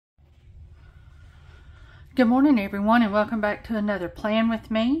Good morning everyone, and welcome back to another Plan With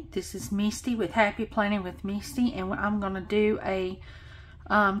Me. This is Misty with Happy Planning with Misty, and I'm going to do a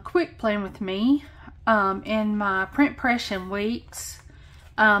quick Plan With Me in my print press in weeks.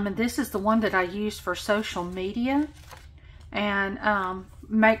 And this is the one that I use for social media, and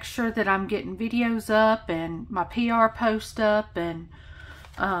make sure that I'm getting videos up and my PR post up, and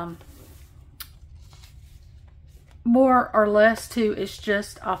more or less too, it's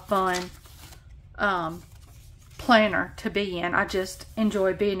just a fun planner to be in. I just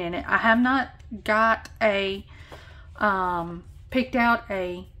enjoy being in it. I have not got a picked out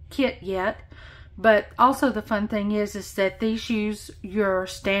a kit yet, but also the fun thing is that these use your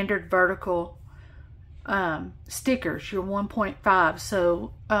standard vertical stickers, your 1.5,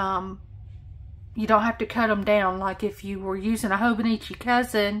 so you don't have to cut them down like if you were using a Hobonichi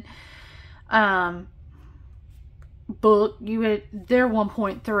Cousin book. They're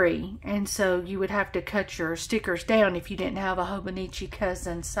 1.3, and so you would have to cut your stickers down if you didn't have a Hobonichi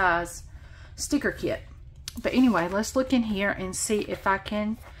Cousin size sticker kit. But anyway, let's look in here and see if I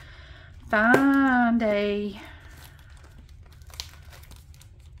can find a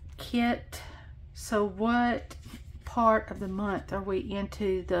kit. So what part of the month are we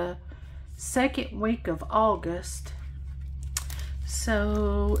into? The second week of August.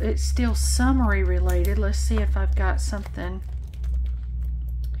 So it's still summery related. Let's see if I've got something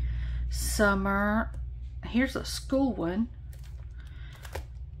summer. Here's a school one.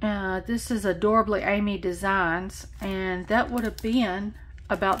 This is Adorably Amy Designs, and that would have been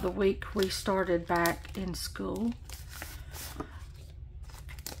about the week we started back in school.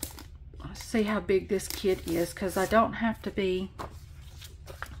 Let's see how big this kit is, because I don't have to be,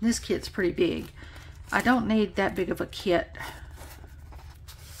 this kit's pretty big. I don't need that big of a kit.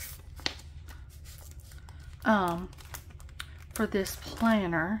 For this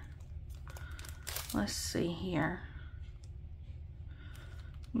planner. Let's see here.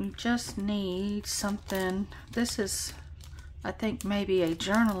 We just need something. This is, I think, maybe a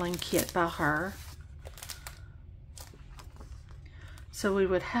journaling kit by her. So we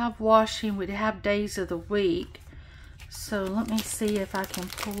would have washing, we'd have days of the week. So let me see if I can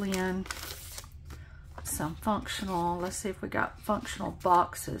pull in some functional. Let's see if we got functional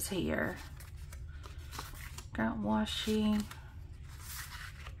boxes here. Got washi.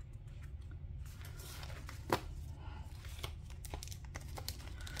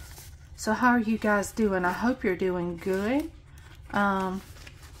 So how are you guys doing? I hope you're doing good.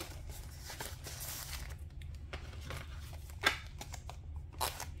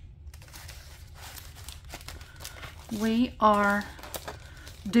 We are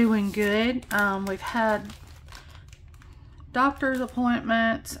doing good. We've had doctor's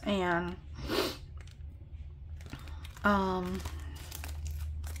appointments and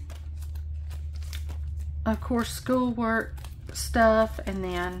of course schoolwork stuff, and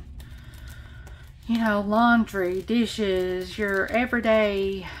then, you know, laundry, dishes, your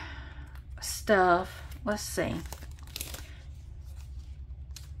everyday stuff. Let's see.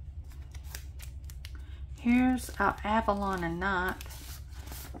 Here's our Avalon and Night,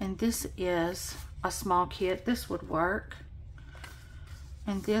 and this is a small kit. This would work,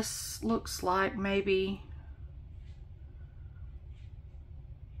 and this looks like maybe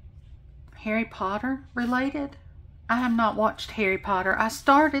Harry Potter related. I have not watched Harry Potter. I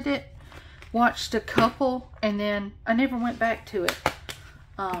started it, watched a couple, and then I never went back to it.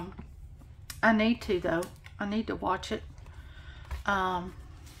 I need to though. I need to watch it.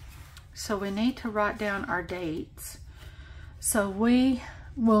 So we need to write down our dates. So we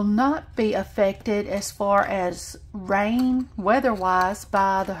will not be affected as far as rain, weather-wise,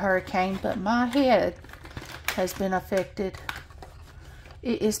 by the hurricane, but my head has been affected.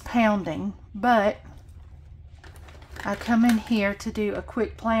 It is pounding, but I come in here to do a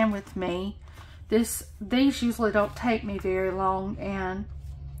quick plan with me. These usually don't take me very long, and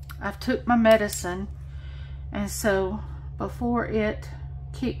I've took my medicine, and so before it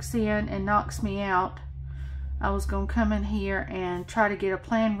kicks in and knocks me out, I was going to come in here and try to get a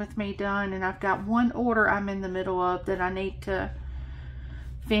plan with me done, and I've got one order I'm in the middle of that I need to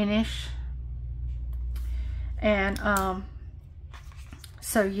finish. And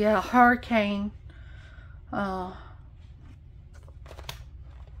so yeah, hurricane,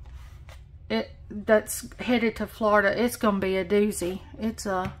 that's headed to Florida. It's gonna be a doozy. It's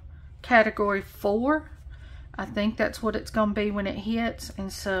a category 4. I think that's what it's gonna be when it hits,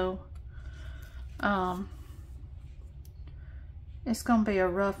 and so it's gonna be a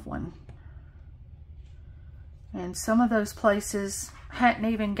rough one. And some of those places hadn't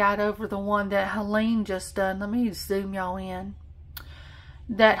even got over the one that Helene just done. Let me zoom y'all in.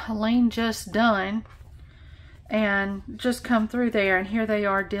 That Helene just done. and just come through there, and here they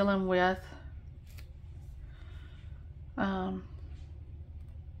are dealing with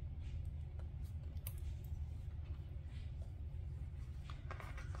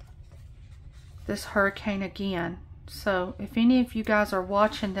this hurricane again. So if any of you guys are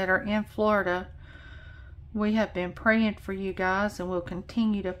watching that are in Florida, we have been praying for you guys, and we'll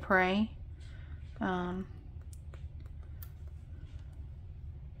continue to pray.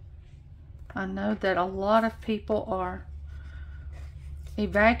 I know that a lot of people are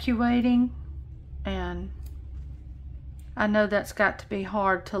evacuating, and I know that's got to be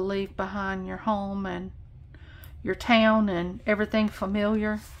hard to leave behind your home and your town and everything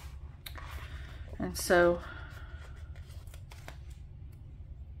familiar. And so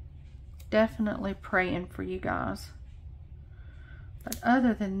definitely praying for you guys. But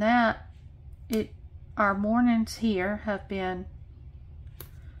other than that, our mornings here have been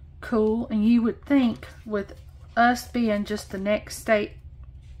cool, and you would think with us being just the next state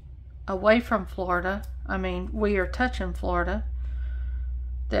away from Florida, I mean, we are touching Florida,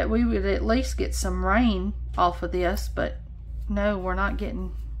 that we would at least get some rain off of this, but no, we're not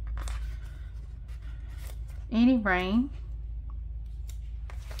getting any rain.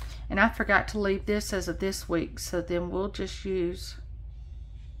 And I forgot to leave this as of this week, so then we'll just use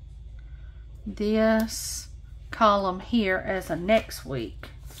this column here as a next week.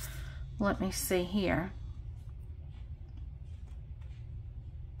 Let me see here.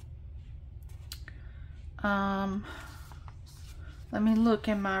 Let me look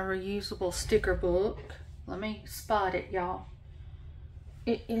in my reusable sticker book. Let me spot it, y'all.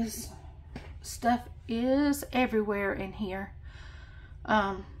 It is, stuff is everywhere in here.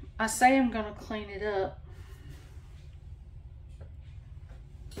 I say I'm gonna clean it up.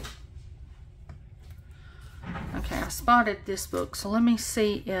 Okay, I spotted this book, so let me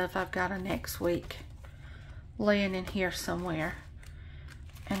see if I've got a next week laying in here somewhere,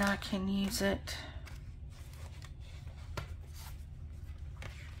 and I can use it.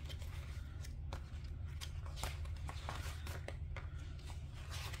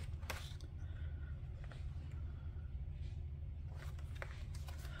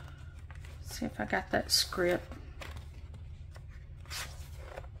 See if I got that script.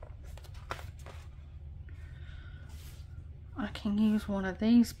 I can use one of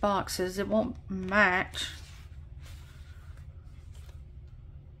these boxes. It won't match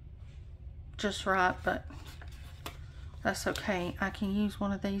just right, but that's okay. I can use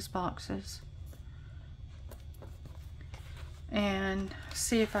one of these boxes and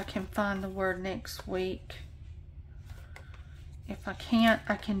see if I can find the word next week. If I can't,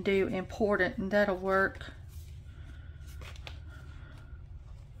 I can do important, and that'll work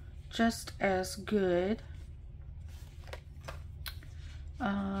just as good.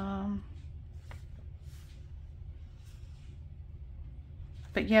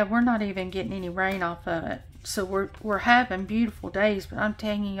 But yeah, we're not even getting any rain off of it. So we're having beautiful days, but I'm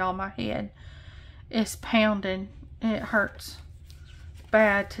telling y'all, my head is pounding. It hurts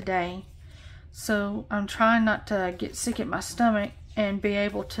bad today. So I'm trying not to get sick at my stomach and be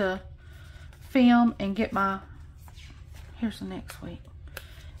able to film and get my, here's the next week,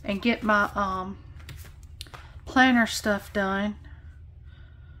 and get my planner stuff done,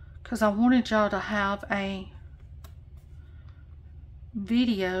 because I wanted y'all to have a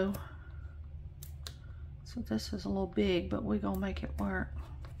video. So this is a little big, but we're gonna make it work.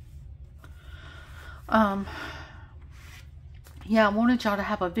 Yeah, I wanted y'all to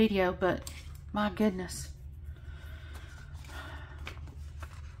have a video, but my goodness.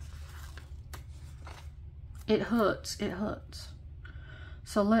 It hurts, it hurts.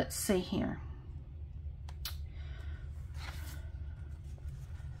 So let's see here.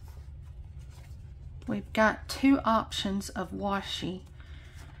 We've got two options of washi,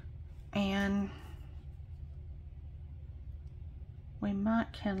 and we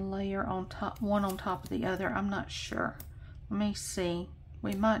might can layer on top, one on top of the other. I'm not sure. Let me see.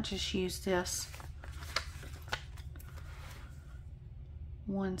 We might just use this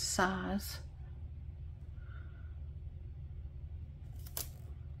one size.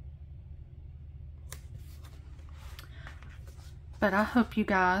 But I hope you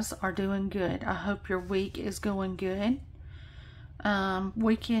guys are doing good. I hope your week is going good.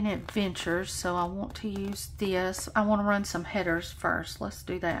 Weekend adventures, so I want to use this. I want to run some headers first. Let's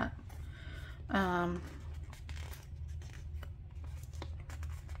do that.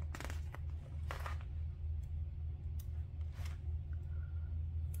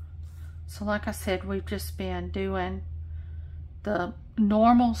 So like I said, we've just been doing the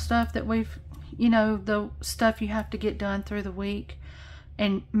normal stuff that we've, you know, the stuff you have to get done through the week.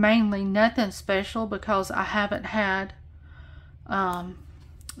 and mainly nothing special because I haven't had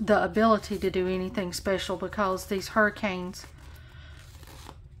the ability to do anything special because these hurricanes,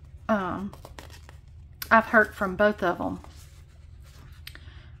 I've heard from both of them.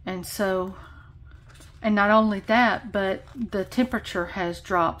 And so, and not only that, but the temperature has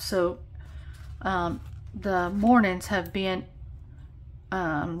dropped. So the mornings have been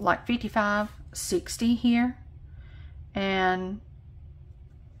like 55, 60 here, and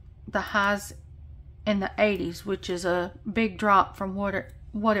the highs in the 80s, which is a big drop from what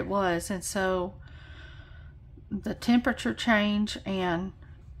it was. And so the temperature change and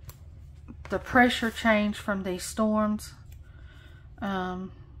the pressure change from these storms,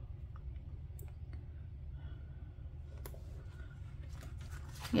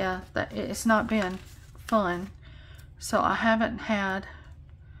 yeah, it's not been fun. So I haven't had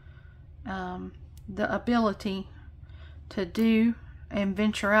the ability to do and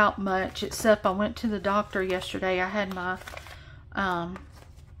venture out much, except I went to the doctor yesterday. I had my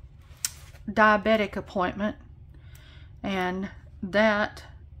diabetic appointment, and that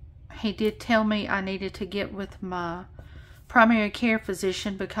he did tell me I needed to get with my primary care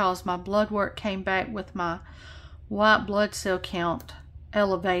physician because my blood work came back with my white blood cell count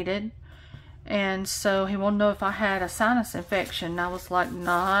elevated, and so he wanted to know if I had a sinus infection. I was like,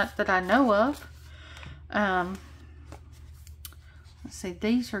 not that I know of. Let's see,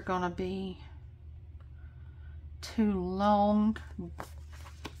 these are gonna be too long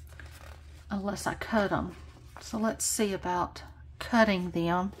unless I cut them. So let's see about cutting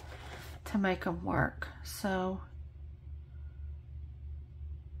them to make them work. So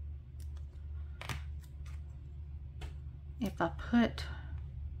if I put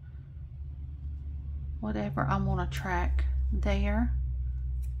whatever I want to track there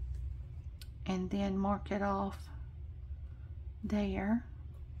and then mark it off there,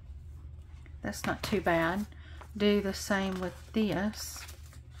 that's not too bad. Do the same with this.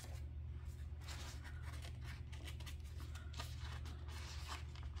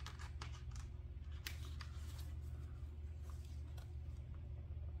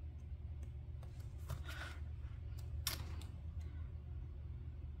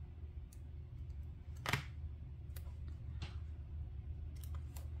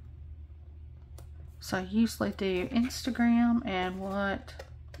 So I usually do Instagram and what?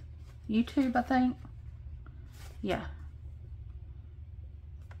 YouTube, I think. Yeah.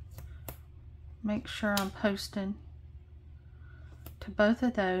 Make sure I'm posting to both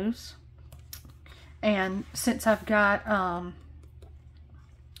of those. And since I've got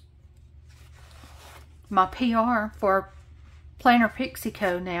my PR for Planner Pixie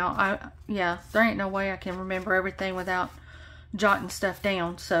Co now, yeah, there ain't no way I can remember everything without jotting stuff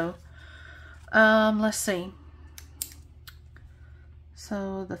down. So let's see.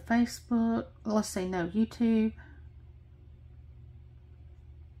 So the Facebook, let's see, no, YouTube.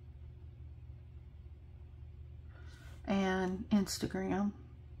 And Instagram.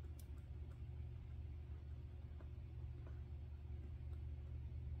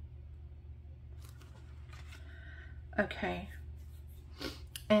 Okay.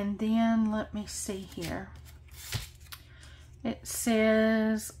 And then let me see here. It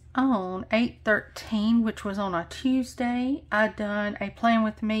says on 8/13, which was on a Tuesday, I done a plan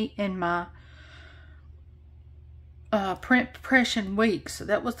with me in my print impression weeks. So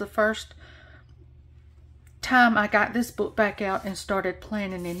that was the first time I got this book back out and started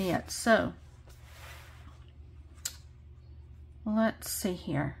planning in it. So let's see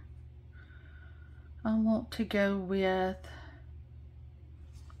here. I want to go with,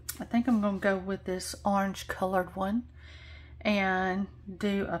 I think I'm going to go with this orange colored one and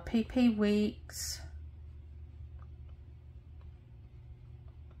do a Ppweeks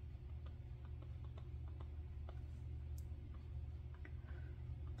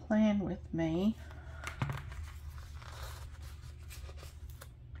plan with me.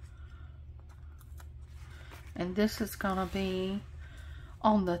 And this is going to be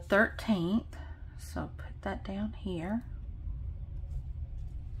on the 13th. So put that down here.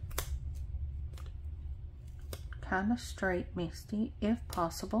 Kind of straight, Misty, if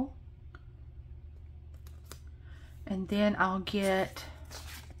possible. And then I'll get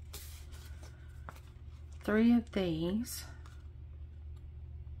 3 of these,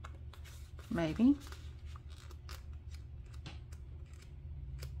 maybe.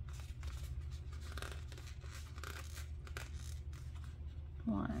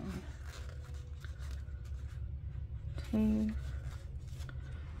 One, 2,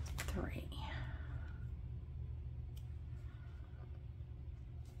 3.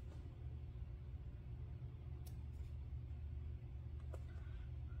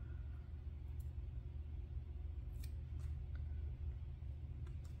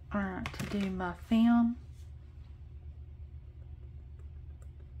 Alright, to do my film.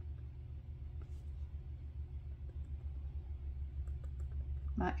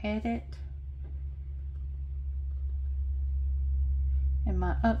 My edit. And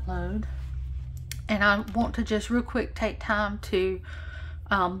my upload. And I want to just real quick take time to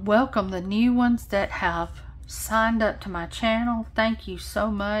welcome the new ones that have signed up to my channel. Thank you so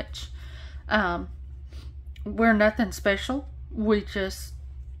much. We're nothing special. We just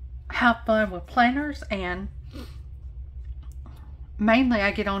have fun with planners, and mainly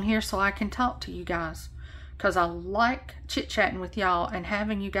I get on here so I can talk to you guys because I like chit-chatting with y'all and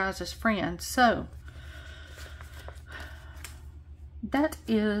having you guys as friends. So that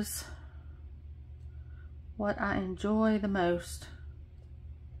is what I enjoy the most.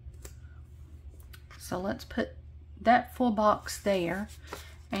 So let's put that full box there,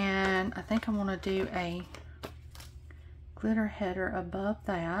 and I think I'm going to do a glitter header above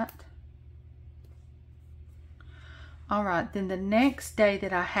that. Alright, then the next day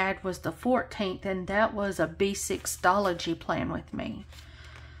that I had was the 14th, and that was a B6ology plan with me.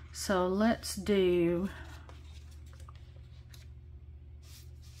 So let's do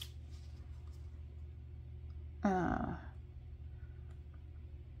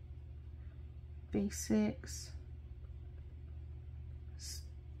B6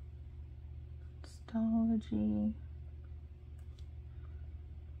 Stology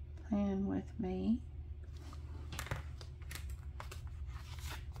plan with me.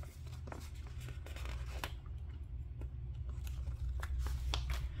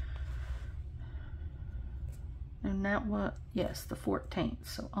 And that was, yes, the 14th.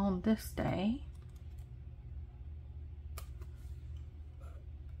 So on this day,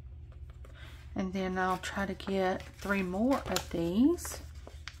 and then I'll try to get 3 more of these.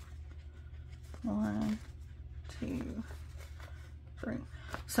 1, 2, 3.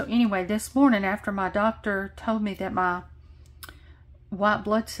 So anyway, this morning after my doctor told me that my white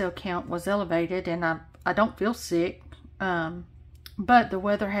blood cell count was elevated, and I don't feel sick, but the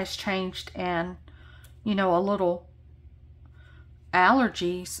weather has changed, and you know, a little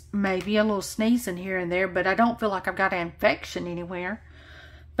allergies, maybe a little sneezing here and there, but I don't feel like I've got an infection anywhere.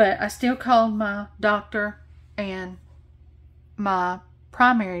 But I still called my doctor and my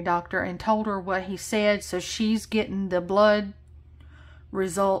primary doctor and told her what he said. So she's getting the blood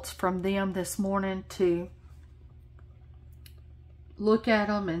results from them this morning to look at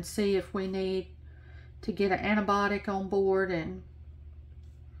them and see if we need to get an antibiotic on board.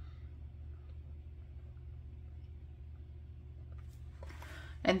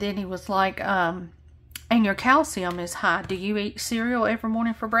 And then he was like, and your calcium is high. Do you eat cereal every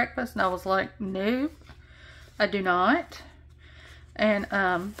morning for breakfast? And I was like, no, I do not. And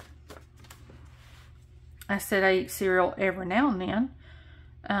I said I eat cereal every now and then.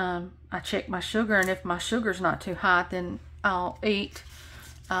 I check my sugar, and if my sugar's not too high, then I'll eat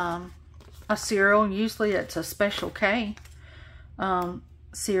a cereal. Usually it's a Special K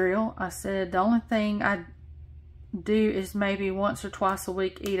cereal. I said the only thing I do is maybe once or twice a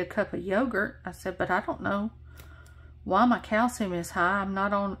week eat a cup of yogurt. I said, but I don't know why my calcium is high. I'm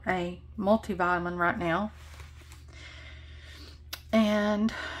not on a multivitamin right now.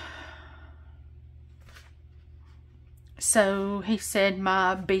 And so he said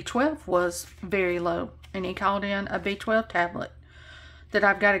my B12 was very low, and he called in a B12 tablet that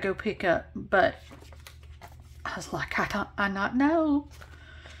I've got to go pick up. But I was like, I not know.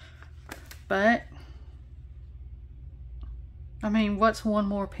 But I mean, what's one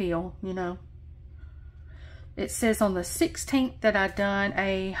more pill, you know? It says on the 16th that I done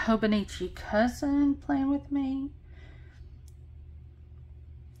a Hobonichi cousin plan with me.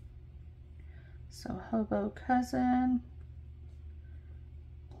 So Hobo cousin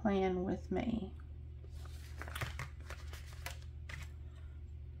plan with me.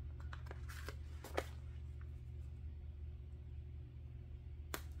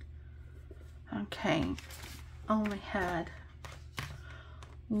 Okay, only had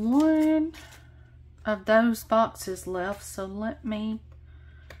one of those boxes left, so let me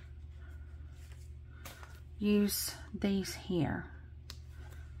use these here.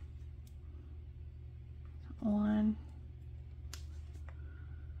 1,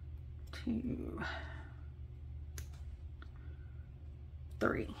 2,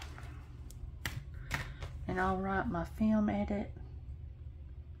 3. And I'll write my film edit.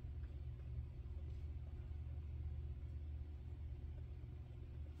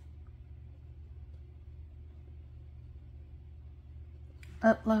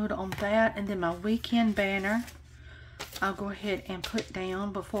 Upload on that, and then my weekend banner I'll go ahead and put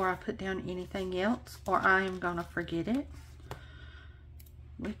down before I put down anything else, or I am gonna forget it.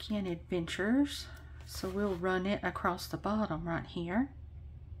 Weekend Adventures. So we'll run it across the bottom right here.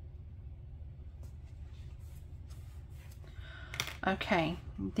 Okay,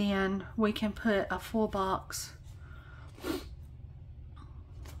 then we can put a full box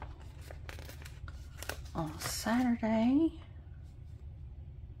on Saturday.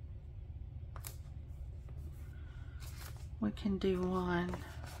 We can do one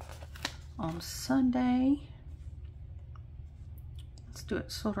on Sunday. Let's do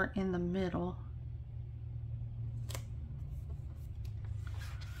it sort of in the middle.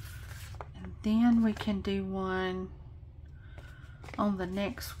 And then we can do one on the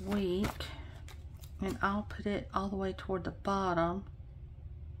next week, and I'll put it all the way toward the bottom.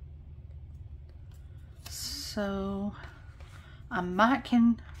 So I might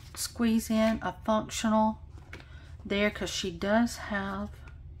can squeeze in a functional there, because she does have,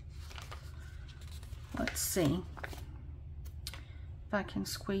 let's see if I can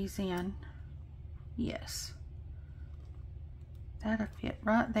squeeze in. Yes, that'll fit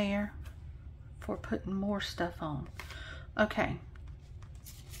right there for putting more stuff on. Okay,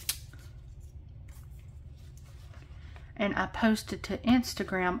 and I posted to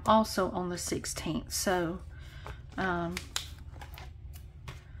Instagram also on the 16th, so let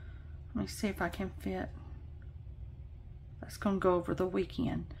me see if I can fit. That's going to go over the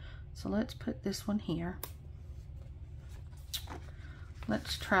weekend. So let's put this one here.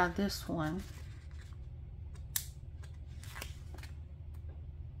 Let's try this one.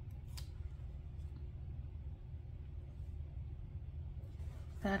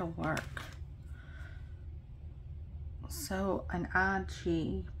 That'll work. So an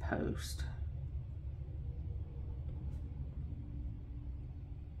IG post.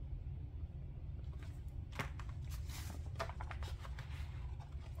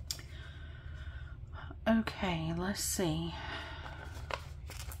 Okay, let's see.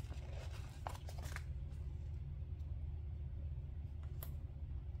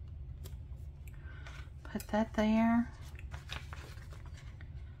 Put that there.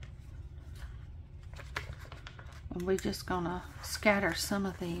 And we're just gonna scatter some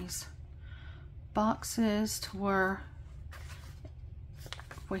of these boxes to where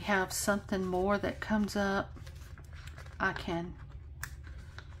we have something more that comes up. I can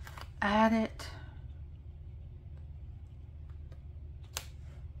add it.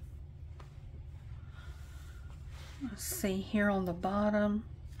 Let's see here on the bottom.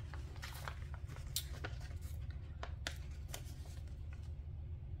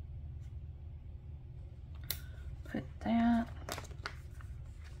 Put that.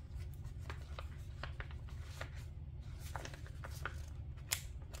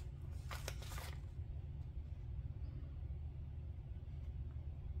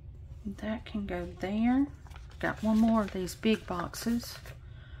 That can go there. Got one more of these big boxes,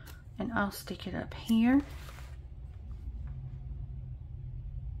 and I'll stick it up here.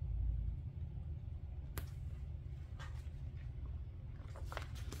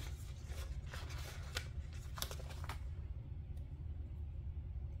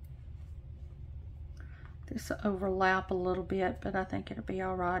 This will overlap a little bit, but I think it'll be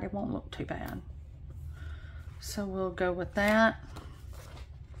all right. It won't look too bad. So we'll go with that.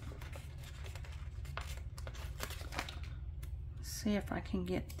 See if I can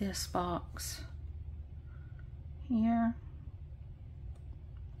get this box here.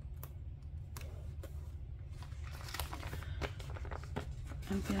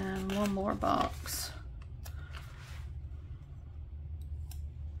 And then one more box.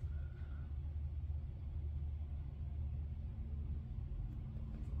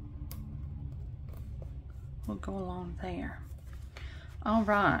 We'll go along there. All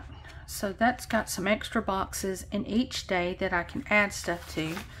right, so that's got some extra boxes in each day that I can add stuff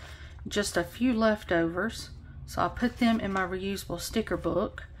to. Just a few leftovers, so I'll put them in my reusable sticker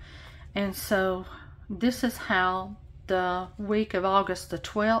book. And so this is how the week of August the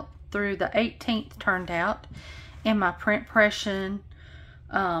 12th through the 18th turned out in my print impression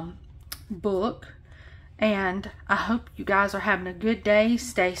book. And I hope you guys are having a good day.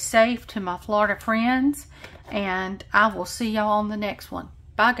 Stay safe to my Florida friends. And I will see y'all on the next one.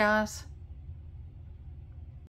 Bye, guys.